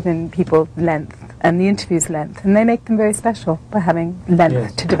 and we've given people length, and the interviews length, and they make them very special by having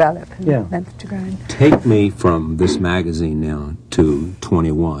length to develop and length to grind. Take me from this magazine now to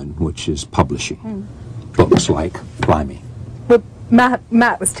 21, which is publishing. Books like Blimey. Well,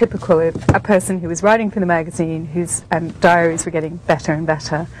 Matt was typical of a person who was writing for the magazine, whose diaries were getting better and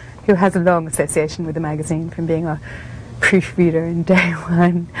better, who has a long association with the magazine, from being a proofreader in day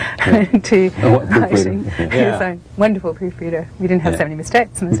one to writing. He was a wonderful proofreader. We didn't have so many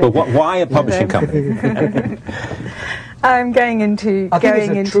mistakes. But why a publishing company? I'm going into. I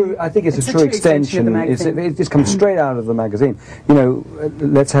think it's a true extension. It's come straight out of the magazine. You know,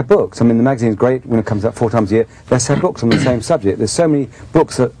 let's have books. I mean, the magazine's great when it comes out 4 times a year. Let's have books on the same subject. There's so many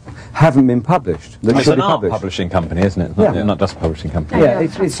books that haven't been published. It's an art publishing company, isn't it? Not just a publishing company. Yeah,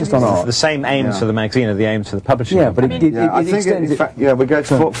 it's just on art. The same aims for the magazine are the aims for the publishing company. But I think, in fact, we go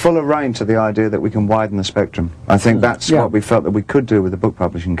fuller rein to the idea that we can widen the spectrum. I think that's what we felt that we could do with the book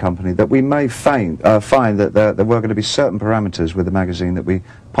publishing company, that we may find that there were going to be certain parameters with the magazine that we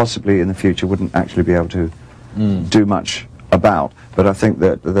possibly in the future wouldn't actually be able to do much about. But I think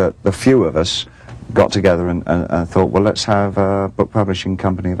that the few of us got together and thought, well, let's have a book publishing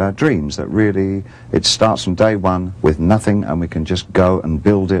company of our dreams, that really it starts from day one with nothing, and we can just go and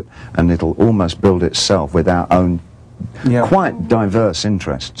build it, and it'll almost build itself with our own quite diverse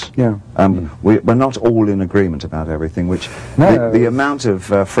interests. We're not all in agreement about everything, which the amount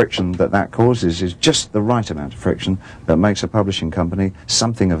of friction that causes is just the right amount of friction that makes a publishing company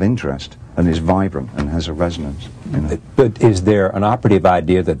something of interest and is vibrant and has a resonance. You know. But is there an operative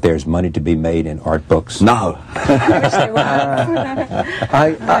idea that there's money to be made in art books? No. I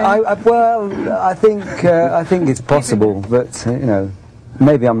think it's possible, but you know,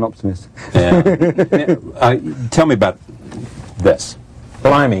 maybe I'm an optimist. Tell me about this.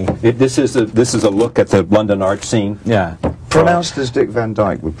 Blimey. This is a look at the London art scene. Yeah. Pronounced as Dick Van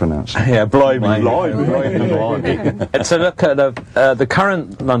Dyke would pronounce it. Yeah, blimey. Blimey. It's a look at the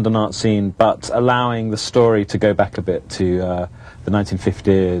current London art scene, but allowing the story to go back a bit to the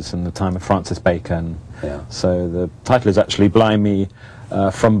 1950s and the time of Francis Bacon. Yeah. So the title is actually Blimey,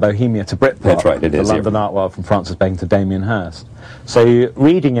 from Bohemia to Britpop. That's right, it is. The London art world from Francis Bacon to Damien Hirst. So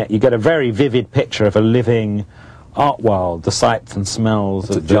reading it, you get a very vivid picture of a living art world, the sights and smells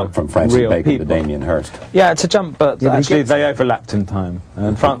of a jump from Francis Bacon people. to Damien Hirst. Yeah, it's a jump, but actually they overlapped in time.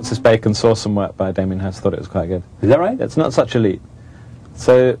 And Francis Bacon saw some work by Damien Hirst, thought it was quite good. Is that right? It's not such a leap.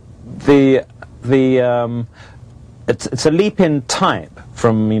 So it's a leap in type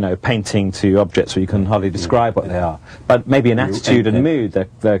from, you know, painting to objects where you can hardly describe what they are. But maybe in attitude and mood,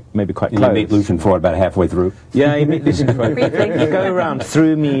 they're maybe quite close. You meet Lucian Freud about halfway through. Yeah, you meet Lucian Freud. You go around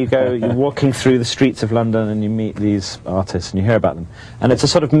through me, you're walking through the streets of London and you meet these artists and you hear about them. And it's a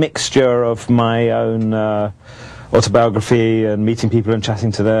sort of mixture of my own autobiography and meeting people and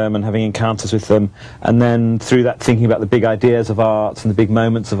chatting to them and having encounters with them. And then through that thinking about the big ideas of art and the big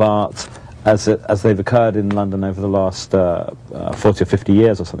moments of art as they've occurred in London over the last 40 or 50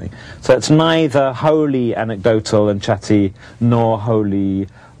 years or something. So it's neither wholly anecdotal and chatty, nor wholly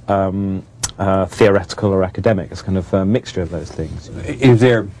theoretical or academic. It's kind of a mixture of those things. Is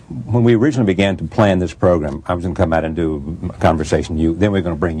there, when we originally began to plan this program, I was going to come out and do a conversation with you, then we're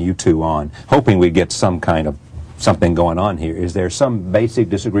going to bring you two on, hoping we'd get some kind of something going on here. Is there some basic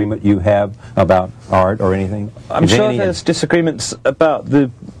disagreement you have about art or anything? I'm sure there's disagreements about the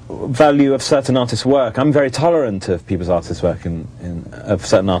value of certain artists' work. I'm very tolerant of people's artists' work of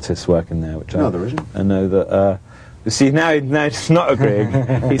certain artists' work in there. Which there isn't. I know that. You see, now he's not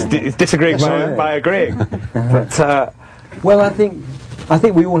agreeing. he's disagreeing by agreeing. But well, I think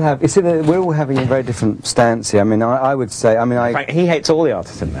we all have. We're all having a very different stance here. I mean, I would say. I mean, Frank, he hates all the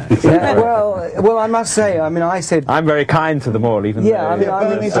artists in there. Yeah, well, I must say. I mean, I said. I'm very kind to them all, even though.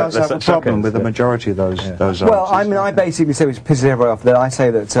 Bernie does have a problem with the majority of those artists. Well, I mean, I basically say, which pisses everybody off, that I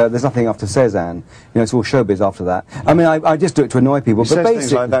say that there's nothing after Cézanne. You know, it's all showbiz after that. I mean, I just do it to annoy people. He but says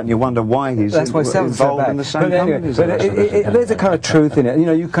things like that, and you wonder why he's involved in the same companies. But there's a kind of truth in it. You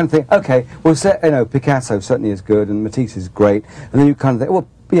know, you kind of think, okay, well, Picasso certainly is good, and Matisse is great, and then you kind of think, well.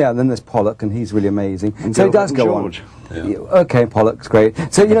 Yeah, and then there's Pollock, and he's really amazing. And so it does go George. On. Yeah. Okay, Pollock's great.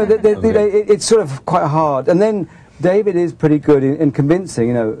 So, you know, it's sort of quite hard. And then David is pretty good in convincing,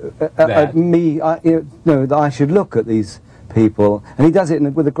 you know, me, that I should look at these people, and he does it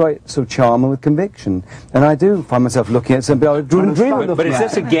with a great sort of charm and with conviction. And I do find myself looking at something I wouldn't dream of looking But is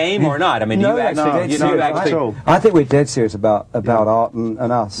this a at. game or not? I mean, No, you actually, no, you actually I think we're dead serious about art and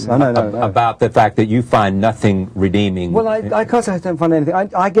us. No. about the fact that you find nothing redeeming. Well, I can't say I don't find anything.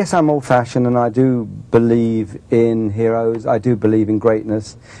 I guess I'm old-fashioned, and I do believe in heroes. I do believe in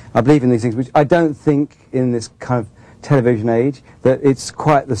greatness. I believe in these things, which I don't think in this kind of television age that it's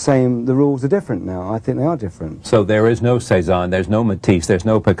quite the same. The rules are different now. I think they are different. So there is no Cézanne, there's no Matisse, there's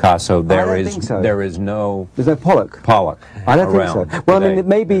no Picasso, think so. There is no There's no Pollock. around I don't think so. Well, I mean,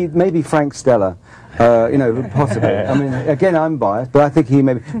 today. maybe Frank Stella. You know, possibly. I mean, again, I'm biased, but I think he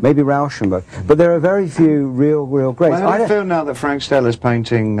maybe Rauschenberg. But there are very few real greats. Well, how do you feel now that Frank Stella's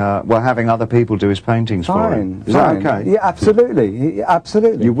painting, having other people do his paintings for him? Is that okay? Yeah, absolutely.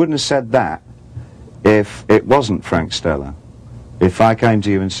 Absolutely. You wouldn't have said that if it wasn't Frank Stella. If I came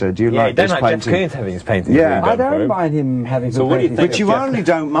to you and said, do you like this Jeff painting? Koons having his paintings. Yeah. I don't mind him having some what do you paintings. think But you only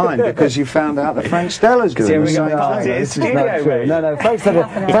don't mind because you found out that Frank Stella's doing the same thing. Not true. No.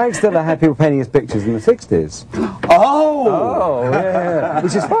 Frank Stella had people painting his pictures in the 60s. Oh! Yeah.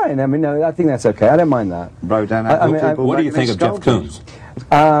 Which is fine. I mean, no, I think that's okay. I don't mind that. Rodin, What do you think of Jeff Koons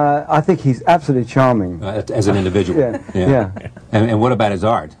I think he's absolutely charming. as an individual? Yeah. And what about his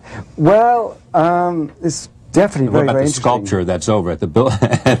art? Well, it's definitely What very, about very the interesting. sculpture that's over at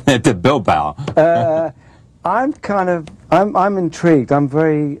the Bilbao? I'm intrigued. I'm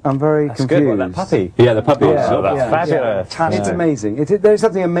very That's confused. good. What, that puppy? Yeah, the puppy. Yeah, Oh, that's yeah, fabulous. yeah. It's amazing. There's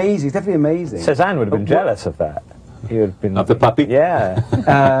something amazing. It's definitely amazing. Cézanne would have been jealous of that. He would have been Of the puppy? Yeah.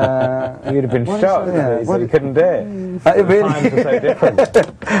 He would have been shocked that he couldn't do it. Really? Times are so different.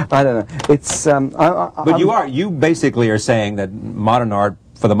 I don't know. It's But you basically are saying that modern art,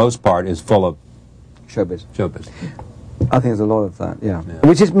 for the most part, is full of showbiz. showbiz. I think there's a lot of that. Yeah.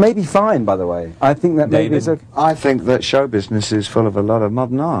 Which is maybe fine, by the way. I think that maybe David? it's I think that show business is full of a lot of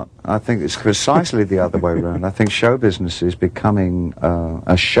modern art. I think it's precisely the other way around. I think show business is becoming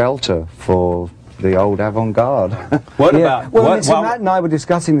a shelter for the old avant-garde. What yeah. about Well, what? so Matt and I were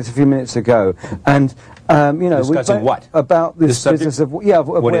discussing this a few minutes ago, and Discussing what? About this This business of What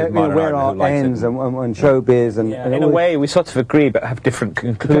where, is modern where art, art who likes it? ends and showbiz and, Yeah, and in all a this- way, we sort of agree, but have different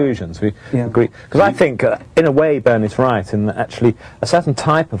conclusions. We Yeah. agree because I think, in a way, Bernie's right in that actually a certain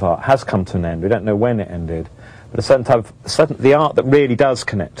type of art has come to an end. We don't know when it ended, but a certain type of the art that really does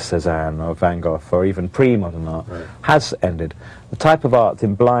connect to Cézanne or Van Gogh or even pre-modern art has ended. The type of art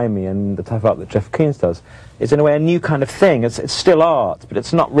in Blimey and the type of art that Jeff Koons does is, in a way, a new kind of thing. It's still art, but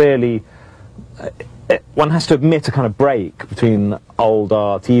it's not really. One has to admit a kind of break between old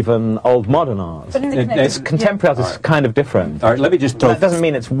art, even old modern art. But in the It's connection- Contemporary art is kind of different. All right, let me just throw. That doesn't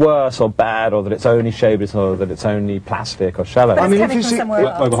mean it's worse or bad, or that it's only showbiz, or that it's only plastic or shallow. But I it's mean, if coming you from see- somewhere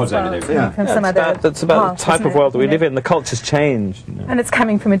Well, else hold on as a well. minute. Coming from some other That's about part, the type isn't of it? world that we You live know? in. The culture's changed. You know. And it's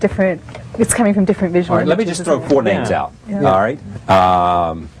coming from a different. It's coming from different visual. All right, let me images, just throw isn't it? 4 names Yeah. out. Yeah. All right,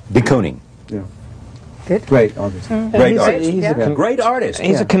 de Kooning, Good. Great, obviously. great He's a- artist. he's a- Yeah. Great artist.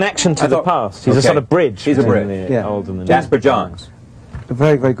 He's a connection to I the thought- past. He's a okay. sort of bridge. He's a between bridge. the Yeah. old and the new. Jasper Johns, A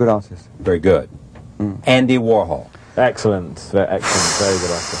very, very good artist. very good. Andy Warhol. Excellent, very good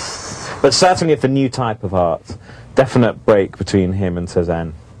artist. But certainly of the new type of art, definite break between him and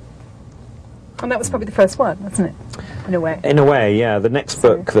Cézanne. And that was probably the first one, wasn't it? In a way. In a way, yeah. The next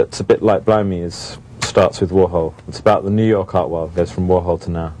book that's a bit like Blimey starts with Warhol. It's about the New York art world. Goes from Warhol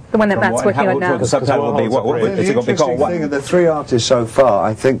to now. The one that Matt's working on now. The subtitle will be what? The Is it going to be interesting called what? thing of the three artists so far,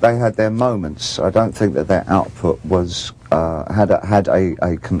 I think they had their moments. I don't think that their output was had a What,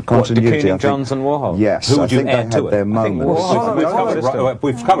 de continuity. I Kooning, think- Johns and Warhol? Yes, Who I would you think add they to had it? their I think moments.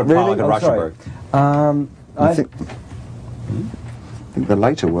 we've covered Pollock and I'm sorry. Rauschenberg. I think the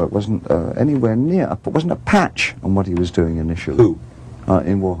later work wasn't anywhere near. Wasn't a patch on what he was doing initially. Who?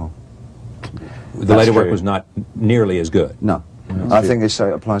 In Warhol. The later work true. was not nearly as good. No. I think it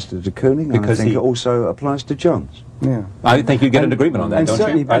applies to de Kooning, and I Because think he- it also applies to Johns. Yeah. I think you get an agreement on that, and don't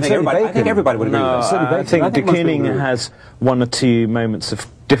certainly- you? I and think certainly Bacon. everybody would agree No, with that. Certainly I Bacon. think I de think most people Kooning agree. has one or two moments of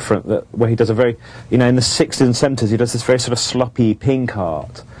different, where he does a very, in the 60s and 70s, he does this very sort of sloppy pink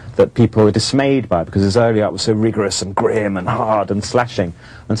art that people are dismayed by because his early art was so rigorous and grim and hard and slashing.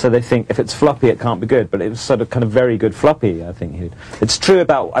 And so they think if it's floppy, it can't be good. But it was sort of kind of very good floppy, I think. It's true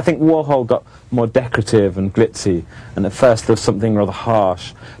about, I think Warhol got more decorative and glitzy, and at first there was something rather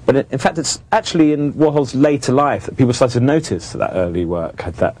harsh. But in fact, it's actually in Warhol's later life that people started to notice that early work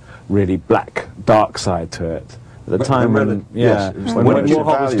had that really black, dark side to it. at the time when, yes, it was when one of the Warhol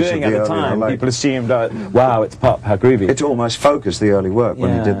was values doing of at the the early time. late. People assumed, wow, it's pop, how groovy. It almost focused the early work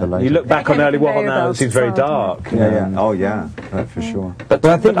when he did the later. You look back on early Warhol now, Conveyor it seems very belts as well, dark. Yeah. Oh, yeah, for sure. But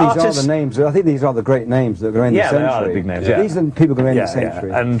I think these artists- are the names. I think these are the great names that are going to end the Yeah, century. they are the big names, yeah. These are the people going to end Yeah, the century.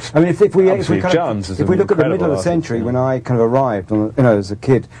 yeah. And I mean, if we obviously kind Johns of, is if an we look at the middle incredible of the artist, century, yeah. when I kind of arrived, on, as a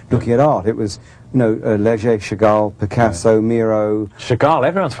kid looking at art, it was Leger, Chagall, Picasso, Miro. Chagall,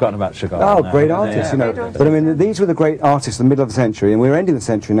 everyone's forgotten about Chagall. Oh, now, great haven't they? artists, Great artists. But I mean, these were the great artists in the middle of the century, and we're ending the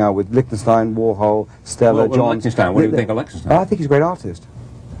century now with Lichtenstein, Warhol, Stella, Well, Johns. Lichtenstein, what do you think of Lichtenstein? I think he's a great artist.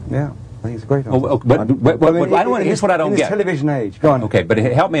 Yeah, I think he's a great artist. Oh, but I don't want. Here's what I don't in get. this television age. Go on. Okay, but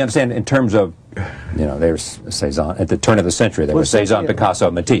help me understand in terms of, there's Cezanne at the turn of the century. There was Cezanne, Picasso,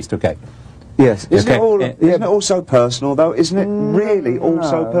 Matisse. Okay. Yes. Isn't, Okay. isn't it also personal, though? Isn't it really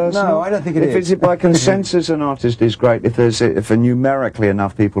also personal? No, I don't think it if is. If by consensus an artist is great, if numerically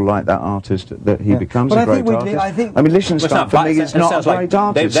enough people like that artist, that he becomes But a I great think artist. I think I mean, Lichtenstein for me is not a great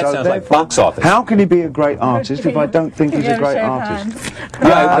artist. That sounds like box office. How can he be a great artist if I don't think he's a great artist?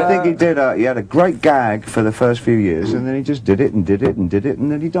 I think he did. He had a great gag for the first few years, and then he just did it and did it and did it,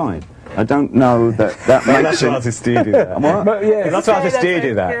 and then he died. I don't know that makes him. Artists do that. What? But yeah, Lots of artists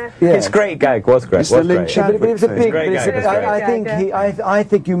do that. Yeah. His great gag was great. It's the Lynn But Chadwick it was a thing. big. Great but it's gag, a- it's great. I think I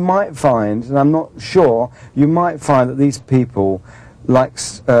think you might find, and I'm not sure, you might find that these people, like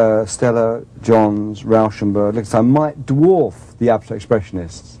Stella, Johns, Rauschenberg, Lichtenstein, might dwarf the abstract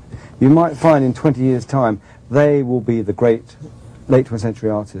expressionists. You might find in 20 years' time they will be the great late 20th century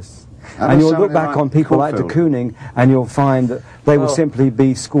artists. And you'll look back on people like de Kooning, and you'll find that they will simply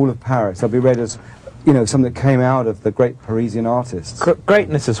be School of Paris. They'll be read as, something that came out of the great Parisian artists.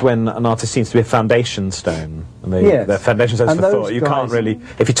 Greatness is when an artist seems to be a foundation stone. And Yes. they're foundation stones And for those thought. You can't guys- really...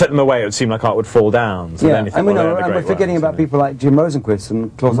 If you took them away, it would seem like art would fall down. So then you think, and they're the we're great forgetting ones, about people like Jim Rosenquist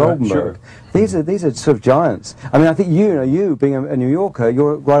and Klaus Oldenburg. Sure. These are sort of giants. I mean, I think you being a New Yorker,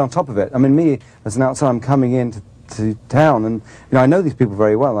 you're right on top of it. I mean, me as an outsider, I'm coming into town, and I know these people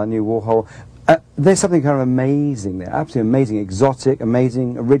very well. I knew Warhol. There's something kind of amazing there, absolutely amazing, exotic,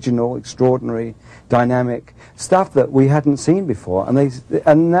 amazing, original, extraordinary, dynamic stuff that we hadn't seen before.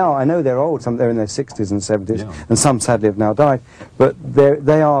 And now I know they're old. They're in their 60s and 70s, and some sadly have now died. But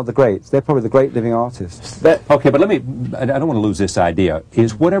they are the greats. They're probably the great living artists. Okay, but I don't want to lose this idea.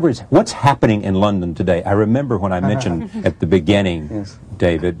 What's happening in London today? I remember when I mentioned at the beginning, Yes.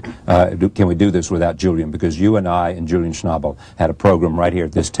 David, can we do this without Julian? Because you and I and Julian Schnabel had a program right here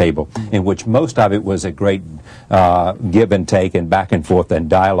at this table in which most of it was a great give and take and back and forth and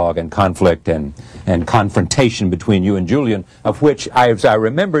dialogue and conflict and confrontation between you and Julian, of which, as I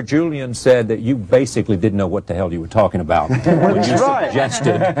remember, Julian said that you basically didn't know what the hell you were talking about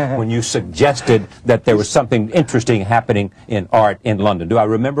when you suggested that there was something interesting happening in art in London. Do I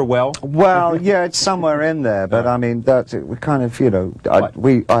remember well? Well, yeah, it's somewhere in there, but I mean, that's we kind of,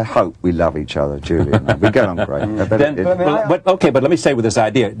 I hope we love each other, Julian. We get on great. But let me say with this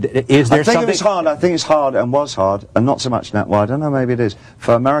idea, is there I think something... it's hard. I think it's hard and was hard, and not so much now. Well, I don't know, maybe it is,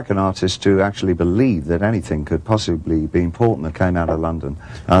 for American artists to actually believe that anything could possibly be important that came out of London.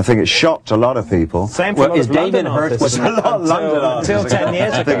 And I think it shocked a lot of people. Same for a lot is of London Damien Hirst artists. was a lot of London Until 10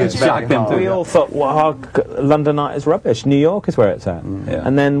 years I ago. think it's very hard. We all thought, London art is rubbish. New York is where it's at. Yeah.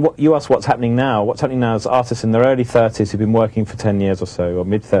 And then you ask what's happening now. What's happening now is artists in their early 30s who've been working for 10 years or so, or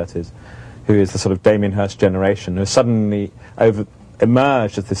mid-30s, who is the sort of Damien Hirst generation, who suddenly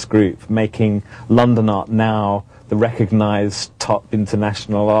emerged as this group, making London art now the recognised top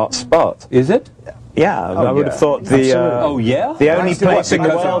international art spot. Is it? Yeah, I would have thought the only place in the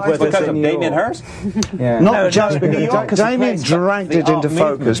world where because of Damien Hirst? Yeah. Not just New because York as a Damien place, dragged the it into art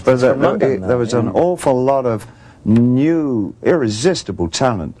focus, movement but is from London, there was an awful lot of new, irresistible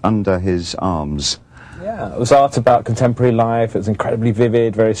talent under his arms. Yeah, it was art about contemporary life. It was incredibly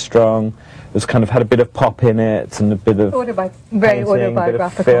vivid, very strong. It was kind of had a bit of pop in it and a bit of Very painting, autobiographical. bit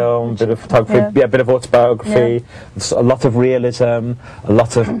of film, bit of photography, a bit of autobiography, a lot of realism, a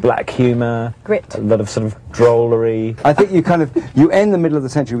lot of black humour, Grit. a lot of sort of drollery. I think you end the middle of the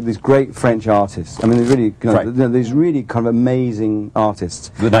century with these great French artists. I mean, these really kind of amazing artists.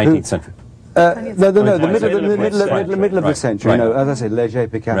 The 19th century. The middle of the Right. century. Right. As I said, Leger,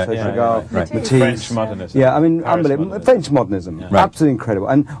 Picasso, Right. Chagall, Right. Matisse. French modernism. Yeah, I mean, Paris unbelievable. modernism. French modernism, Right. absolutely incredible.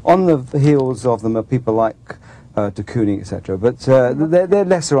 And on the heels of them are people like de Kooning, etc. But they're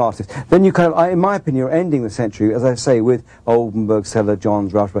lesser artists. Then you in my opinion, you're ending the century, as I say, with Oldenburg, Stella,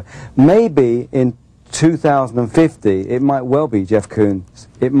 Johns, Rauschenberg. Maybe in 2050, it might well be Jeff Koons,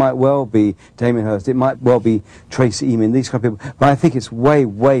 it might well be Damien Hirst, it might well be Tracy Emin, these kind of people. But I think it's way,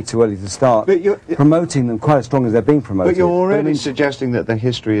 way too early to start promoting them quite as strong as they're being promoted. But you're already suggesting that the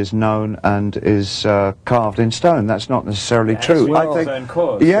history is known and is carved in stone. That's not necessarily true. Well,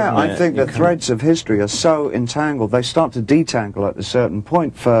 I think the threads of history are so entangled, they start to detangle at a certain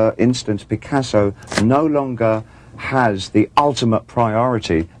point. For instance, Picasso no longer has the ultimate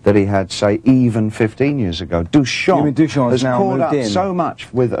priority that he had, say, even 15 years ago. Duchamp has caught up so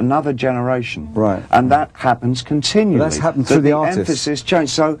much with another generation, right? And that happens continually. Well, that's happened through the artists. Emphasis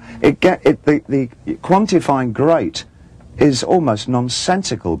changed, so the quantifying great is almost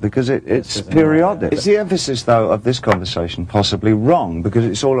nonsensical because it's periodic. Is the emphasis, though, of this conversation possibly wrong because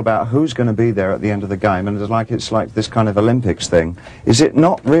it's all about who's going to be there at the end of the game, and it's like this kind of Olympics thing? Is it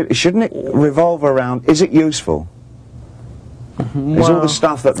not really? Shouldn't it revolve around? Is it useful? Is all the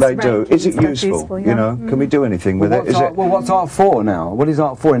stuff that they do, is it useful? You know, can we do anything with it? Well, what's art for now? What is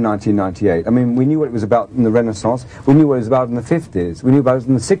art for in 1998? I mean, we knew what it was about in the Renaissance. We knew what it was about in the 50s. We knew about it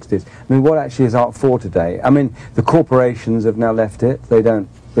in the 60s. I mean, what actually is art for today? I mean, the corporations have now left it. They don't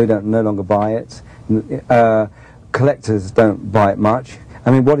no longer buy it. Collectors don't buy it much. I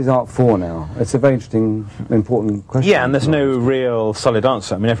mean, what is art for now? It's a very interesting, important question. Yeah, and there's no real solid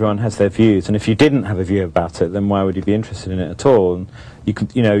answer. I mean, everyone has their views, and if you didn't have a view about it, then why would you be interested in it at all? And you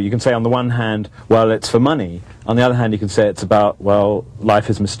can say on the one hand, well, it's for money. On the other hand, you can say it's about, well, life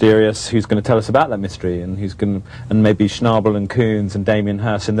is mysterious. Who's going to tell us about that mystery? And and maybe Schnabel and Koons and Damien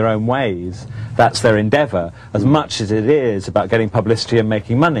Hirst in their own ways. That's their endeavour, as much as it is about getting publicity and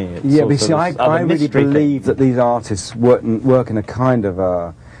making money. Yeah, but see, I really believe that these artists work in a kind of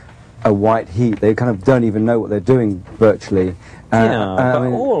a white heat. They kind of don't even know what they're doing virtually.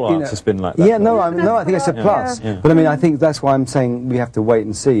 But all art has been like that. Yeah, I think it's a plus. Yeah. But I mean, I think that's why I'm saying we have to wait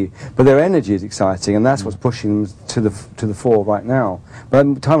and see. But their energy is exciting, and that's what's pushing them to the fore right now. But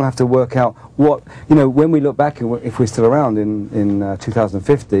in time, we'll have to work out what, when we look back, if we're still around in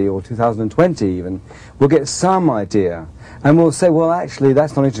 2050 or 2020 even, we'll get some idea. And we'll say, well, actually,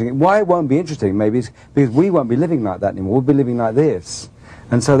 that's not interesting. Why it won't be interesting, maybe, is because we won't be living like that anymore. We'll be living like this.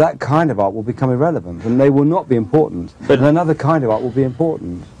 And so that kind of art will become irrelevant, and they will not be important. But another kind of art will be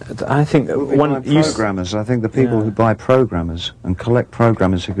important. I think programmers. I think the people who buy programmers and collect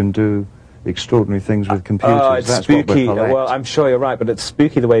programmers who can do extraordinary things with computers. It's that's spooky. What well, I'm sure you're right, but it's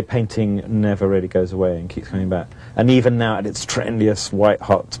spooky the way painting never really goes away and keeps coming back. And even now, at its trendiest,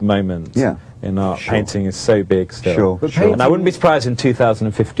 white-hot moment in art, painting is so big still. And I wouldn't be surprised in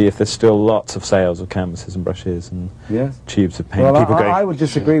 2050 if there's still lots of sales of canvases and brushes and tubes of paint. Well, I would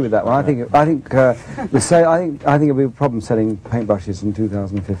disagree with that one. I think it'll be a problem selling paintbrushes in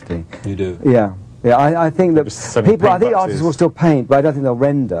 2050. You do? Yeah. Yeah, I think that I think artists will still paint, but I don't think they'll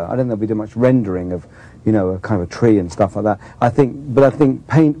render. I don't think there'll be too much rendering of, a kind of a tree and stuff like that. I think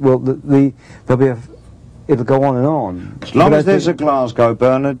paint will, it'll go on and on. As long as there's a Glasgow,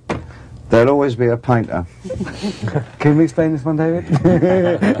 Bernard, there'll always be a painter. Can we explain this one, David?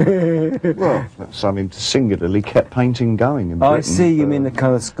 Well, singularly kept painting going in Britain. I see, you mean the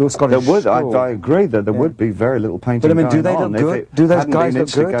kind of Scottish school. I agree that there would be very little painting going on. But I mean, do they look good? Do those guys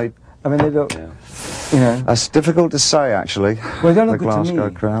look good? I mean, they look... That's difficult to say, actually. Well, they don't look the good Glasgow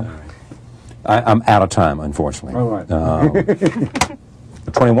to me. crowd. I'm out of time, unfortunately. Oh, right.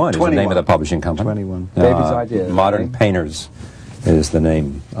 21 is the name of the publishing company. 21. David's idea. Modern Painters is the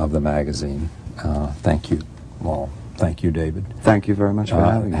name of the magazine. Thank you, all. Thank you, David. Thank you very much for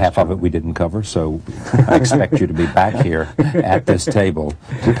having us. Half of it we didn't cover, so I expect you to be back here at this table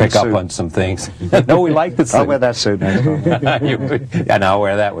to pick up on some things. No, we like the suit. I'll wear that suit next time. And I'll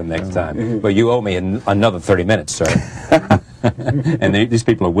wear that one next time. But you owe me another 30 minutes, sir. And these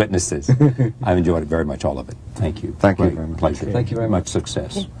people are witnesses. I've enjoyed it very much, all of it. Thank you. Thank you very much. Pleasure. Thank you very much. Much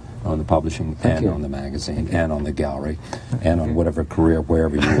success on the publishing and on the magazine and on the gallery and on whatever career,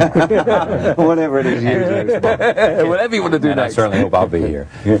 wherever you are. Whatever it is you do. Whatever you want to do next. I certainly hope I'll be here.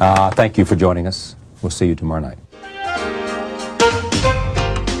 Thank you for joining us. We'll see you tomorrow night.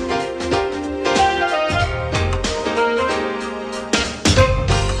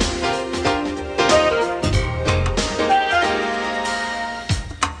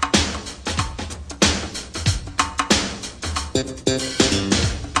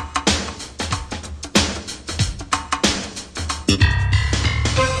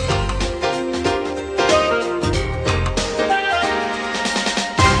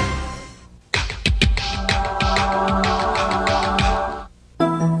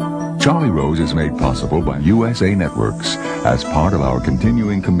 Charlie Rose is made possible by USA Networks as part of our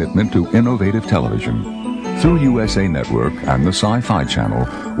continuing commitment to innovative television. Through USA Network and the Sci-Fi Channel,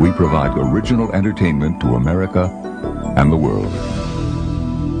 we provide original entertainment to America and the world.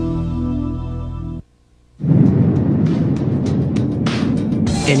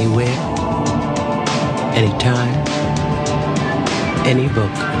 Anywhere, anytime, any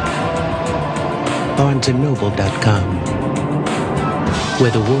book. BarnesandNoble.com, where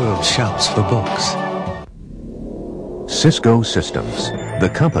the world shops for books. Cisco Systems,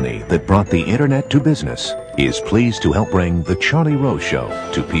 the company that brought the internet to business, is pleased to help bring The Charlie Rose Show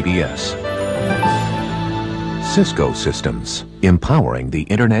to PBS. Cisco Systems, empowering the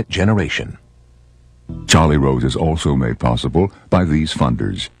internet generation. Charlie Rose is also made possible by these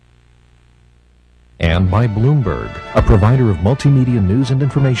funders. And by Bloomberg, a provider of multimedia news and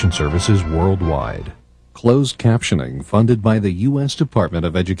information services worldwide. Closed captioning funded by the U.S. Department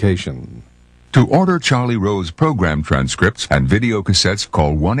of Education. To order Charlie Rose program transcripts and video cassettes,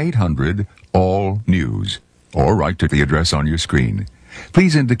 call 1-800-ALL-NEWS or write to the address on your screen.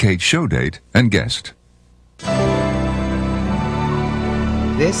 Please indicate show date and guest.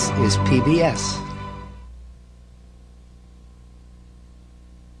 This is PBS.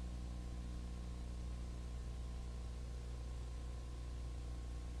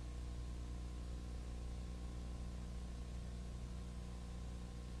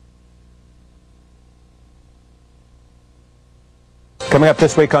 Coming up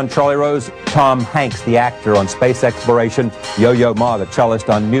this week on Charlie Rose, Tom Hanks, the actor, on space exploration, Yo-Yo Ma, the cellist,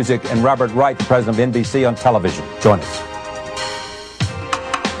 on music, and Robert Wright, the president of NBC, on television. Join us.